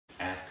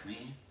Ask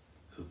me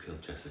who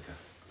killed Jessica.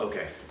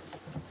 Okay.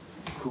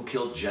 Who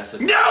killed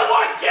Jessica? No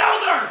one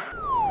killed her!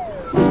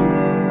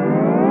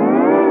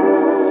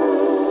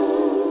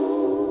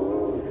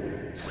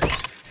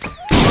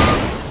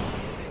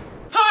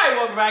 Hi,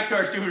 welcome back to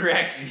our Stupid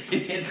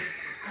Reaction.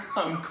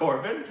 I'm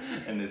Corbin,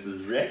 and this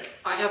is Rick.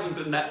 I haven't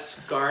been that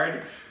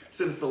scarred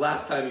since the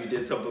last time you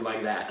did something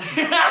like that.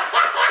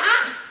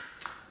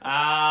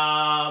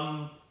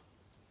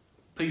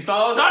 Please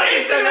follow us on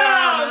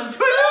Instagram and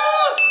Twitter.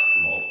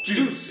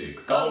 Juicy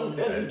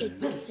content.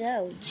 It's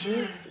so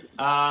juicy.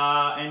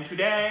 And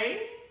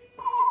today,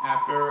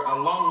 after a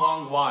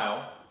long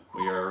while,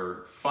 we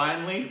are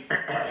finally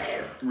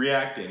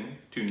reacting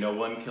to No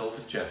One Killed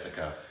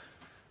Jessica.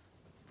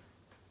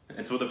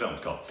 That's what the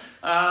film's called.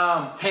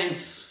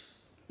 Hence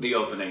the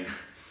opening.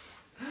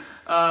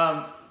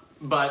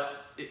 But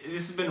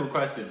this has been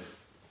requested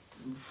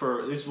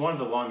for, this is one of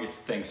the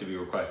longest things to be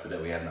requested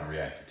that we have not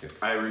reacted to.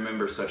 I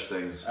remember such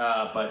things.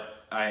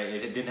 But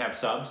it didn't have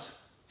subs,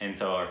 and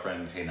so our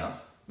friend HANOZ.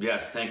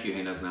 Yes, thank you,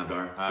 HANOZ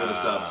NAVDAR, for the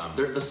subs.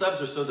 The subs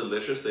are so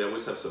delicious, they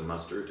always have some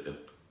mustard.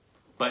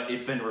 But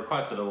it's been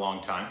requested a long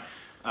time,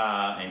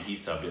 and he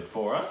subbed it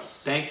for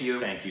us. Thank you.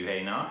 Thank you,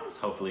 HANOZ.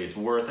 Hopefully it's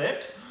worth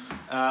it.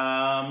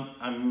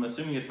 I'm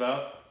assuming it's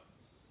about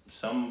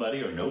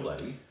somebody or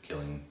nobody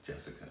killing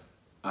Jessica.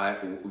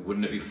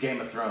 Wouldn't it be... It's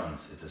Game of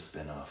Thrones. It's a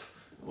spin-off.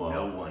 Whoa.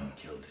 No one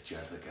killed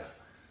Jessica.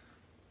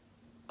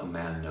 A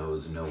man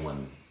knows no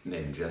one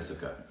named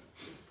Jessica.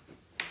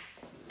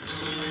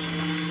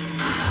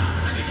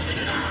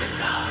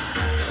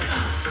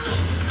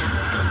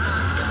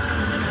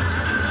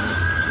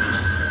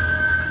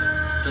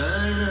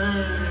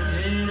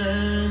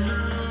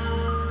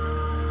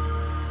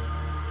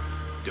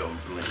 Don't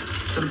blink.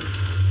 Sir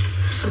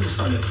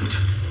गुस्सा आ गया था मुझे।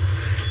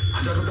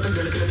 1000 रुपए तक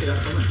देने के लिए तैयार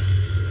था मैं।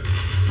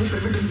 वो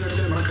पेमेंट इस वजह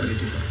से मना कर दी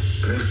थी सर।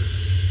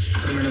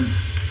 फिर मैंने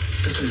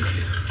पिस्टल निकाल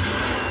ली सर।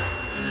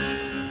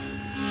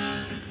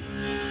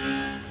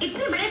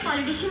 इतने बड़े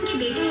पॉलिटिशियन के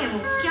बेटे हैं वो,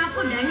 क्या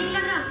आपको डर नहीं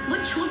लग रहा? वो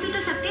छूट भी तो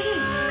सकते हैं।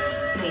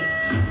 नहीं।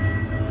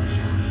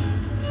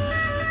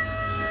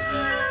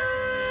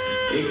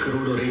 1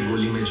 करोड़ और 1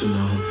 गोली में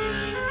चुनना हो,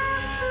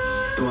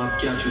 तो आप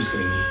क्या चूज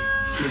करेंगी?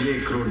 मुझे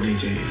 1 करोड़ नहीं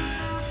चाहिए,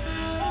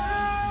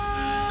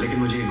 लेकिन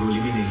मुझे 1 गोली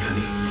भी नहीं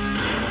खानी।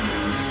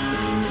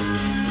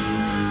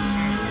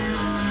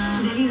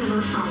 दिल्ली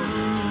जरूर पाओ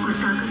और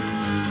ताकत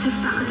सिर्फ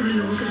ताकतवर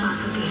लोगों के पास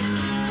होती है।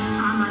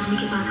 आम आदमी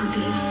के पास होती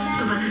है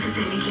तो बस उसे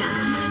सहने की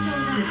आदत।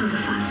 This was a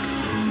fact,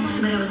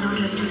 but I was not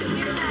ready to live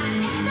with it.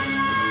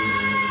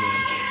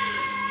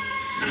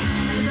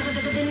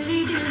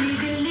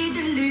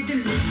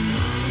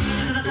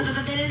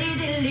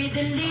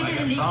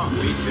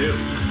 Me too.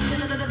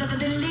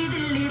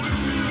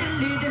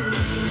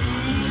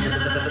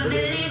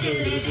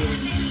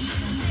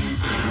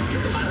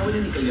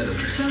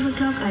 12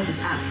 o'clock I was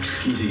out.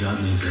 मुझे याद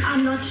नहीं sir.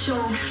 I'm not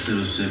sure. Sir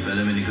उससे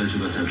पहले मैं निकल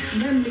चुका था।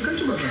 मैं निकल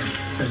चुका था।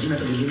 सर जी मैं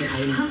तो दिल्ली में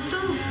आई नहीं। हम तो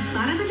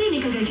 12 बजे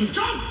निकल गए थे।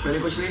 चुप! मैंने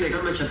कुछ नहीं देखा,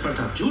 मैं छत पर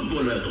था। झूठ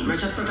बोल रहे हो तुम। मैं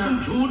छत पर था।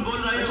 झूठ बोल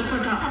रहे हो? छत पर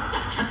था। अब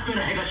तक छत पे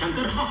रहेगा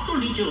शंकर, अब तो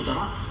नीचे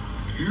उतरा।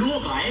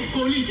 लोग आए,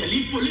 गोली चली,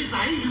 पुलिस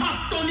आई, अब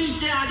तो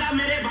नीचे आजा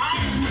मेरे भाई।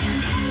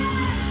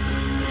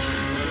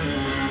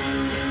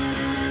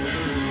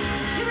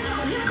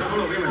 गड़बड़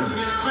हो गई मैडम।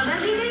 बदल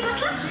दी गई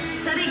मतलब?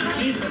 सर एक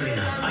please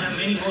Sabrina, I have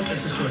many more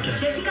cases to attend.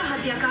 Jessica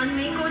हत्याकांड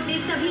में कोर्ट ने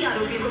सभी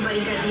आरोपियों को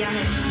बरी कर दिया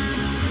है।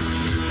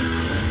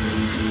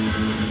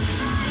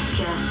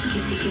 क्या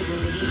किसी की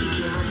जिंदगी की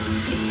कीमत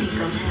इतनी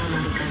कम है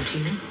हमारी कंट्री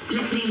में?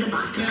 Let's read the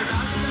bastards.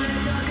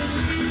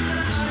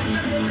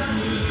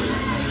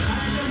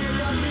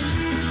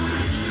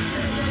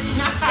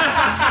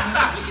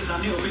 के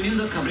सामने ओपिनियंस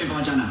और खबरें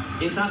पहुंचाना,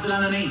 इंसाफ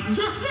दिलाना नहीं।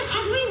 Justice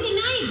has been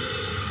denied.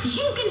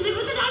 You can live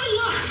with it, I will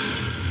not.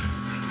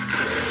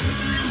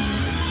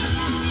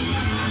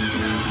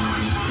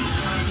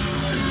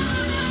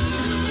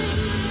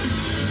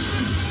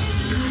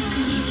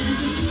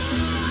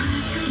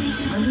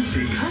 मैंने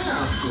देखा है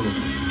आपको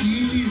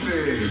टीवी पे,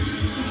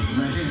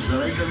 मैंने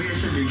जरा कभी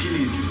ऐसे देखी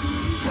नहीं थी।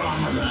 बड़ा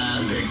मजा आया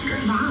देखकर।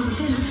 वहाँ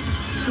होते ना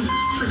तो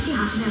फटके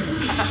हाथ में आ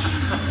जाते।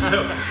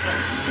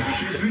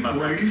 Excuse me,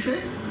 what did you say?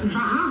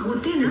 वहाँ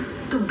होते ना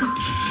तो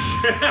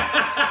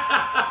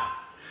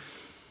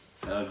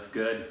That looks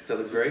good. That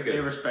looks very good.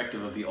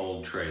 Irrespective of the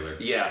old trailer.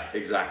 Yeah,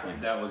 exactly.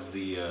 That was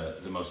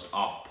the most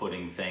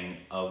off-putting thing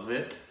of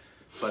it,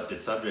 but the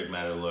subject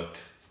matter looked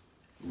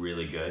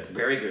really good.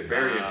 Very good,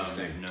 very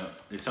interesting. No,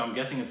 so I'm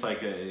guessing it's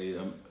like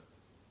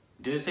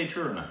did it say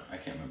true or not? I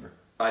can't remember.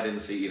 I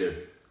didn't see either.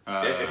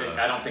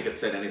 I don't think it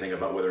said anything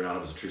about whether or not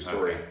it was a true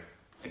story. Okay.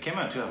 It came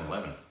out in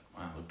 2011.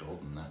 Wow, it looked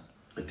older than that.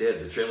 It did.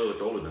 The trailer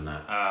looked older than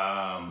that.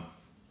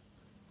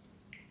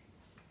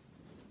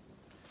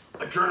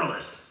 A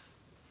journalist.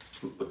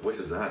 What voice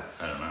is that?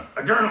 I don't know.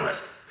 A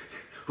journalist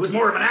who's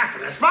more of an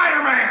activist.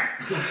 Spider-Man!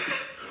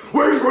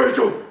 Where's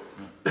Rachel?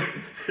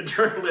 A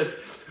journalist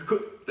who...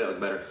 That was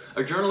better.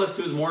 A journalist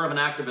who's more of an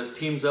activist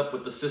teams up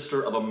with the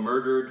sister of a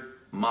murdered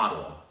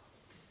model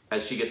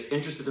as she gets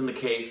interested in the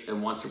case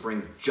and wants to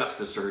bring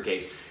justice to her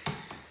case.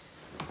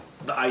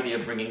 the idea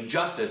of bringing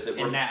justice.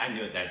 And that, I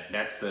knew it,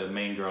 that's the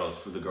main girl is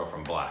the girl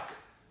from Black.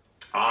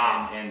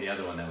 And the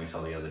other one that we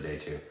saw the other day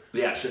too.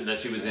 Yeah, that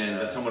she was in.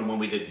 That someone when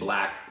we did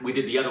Black, we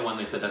did the other one.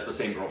 They said that's the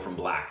same girl from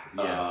Black.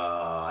 Yeah.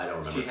 I don't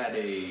remember. She had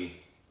a.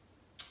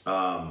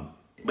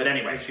 But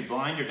anyway, is she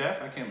blind or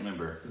deaf? I can't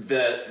remember.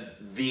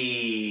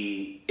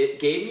 It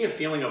gave me a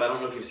feeling of, I don't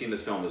know if you've seen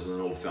this film. This is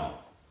an old film.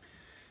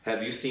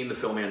 Have you seen the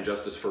film And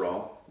Justice for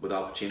All with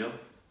Al Pacino?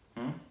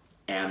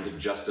 And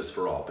Justice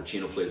for All.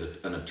 Pacino plays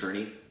an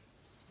attorney.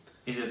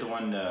 Is it the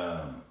one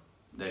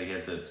that he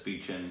has that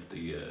speech in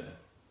the?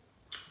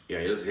 Yeah,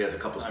 he has a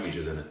couple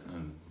speeches in it.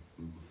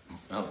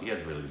 Well, he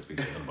has really good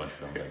speeches in a bunch of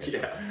films, I guess.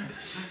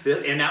 Yeah.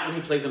 In that one,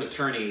 he plays an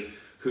attorney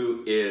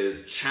who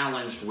is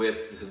challenged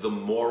with the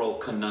moral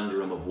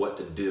conundrum of what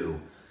to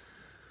do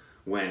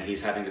when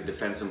he's having to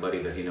defend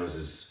somebody that he knows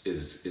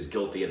is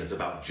guilty, and it's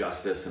about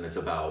justice, and it's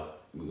about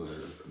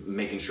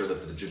making sure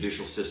that the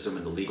judicial system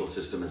and the legal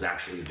system is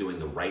actually doing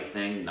the right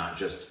thing, not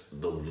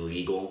just the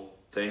legal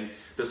thing.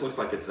 This looks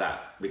like it's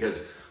that,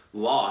 because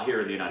law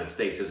here in the United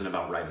States isn't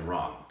about right and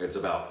wrong. It's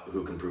about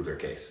who can prove their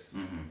case.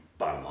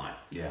 Bottom line.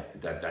 Yeah.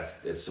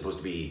 It's supposed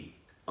to be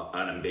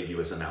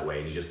unambiguous in that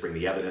way, and you just bring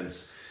the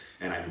evidence,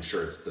 and I'm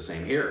sure it's the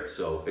same here.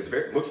 So it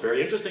looks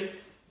very interesting.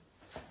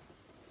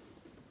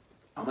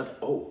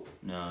 No,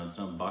 it's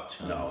not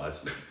Bakchan. No,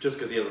 that's just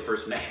because he has a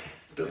first name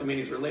doesn't mean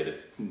he's related.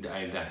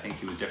 I think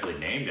he was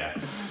definitely named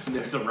after.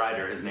 There's a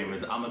writer. His name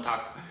is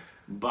Amitabh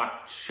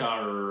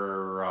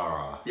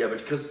Bachchan. Yeah, but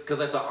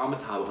because I saw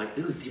Amitabh, I'm like,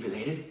 ooh, is he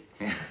related?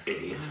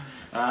 Idiot.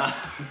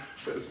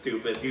 So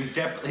stupid.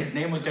 His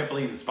name was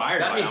definitely inspired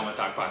by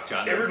Amitabh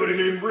Bachchan. Everybody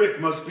named Rick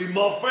must be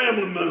my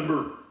family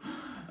member.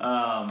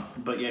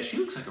 But yeah, she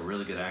looks like a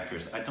really good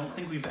actress. I don't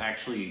think we've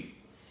actually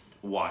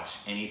watched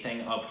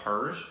anything of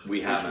hers.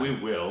 We haven't. Which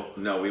we will.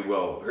 No, we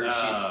will. Her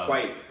eyes are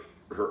quite.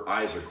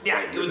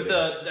 Yeah, it was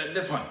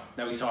this one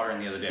that we saw her in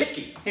the other day.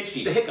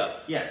 Hitchkey. The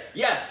hiccup. Yes.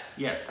 Yes.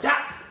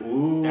 That.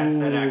 Ooh. That's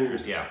that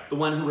actress. Yeah. The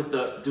one who with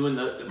doing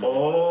the.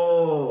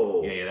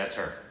 Oh. Yeah, that's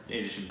her.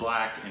 She's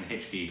Black and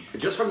Hitchkey.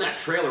 Just from that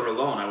trailer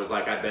alone, I was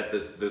like, I bet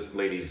this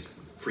lady's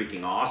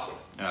freaking awesome.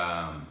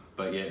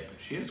 But yeah,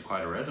 she has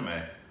quite a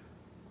resume.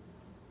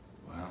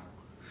 Wow.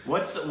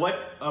 What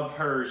of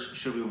hers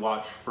should we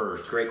watch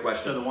first? Great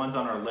question. So the ones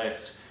on our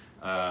list,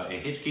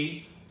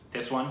 Hitchkey,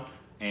 this one,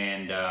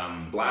 and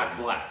Black.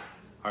 Black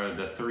are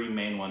the three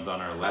main ones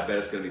on our list. I bet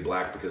it's gonna be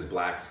Black because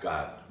Black's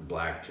got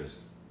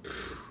just.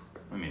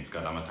 I mean, it's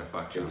got Amitabh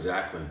Bachchan.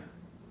 Exactly.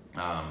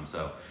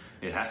 So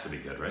it has to be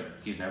good, right?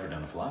 He's never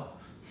done a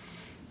flop.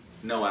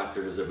 No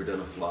actor has ever done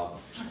a flop.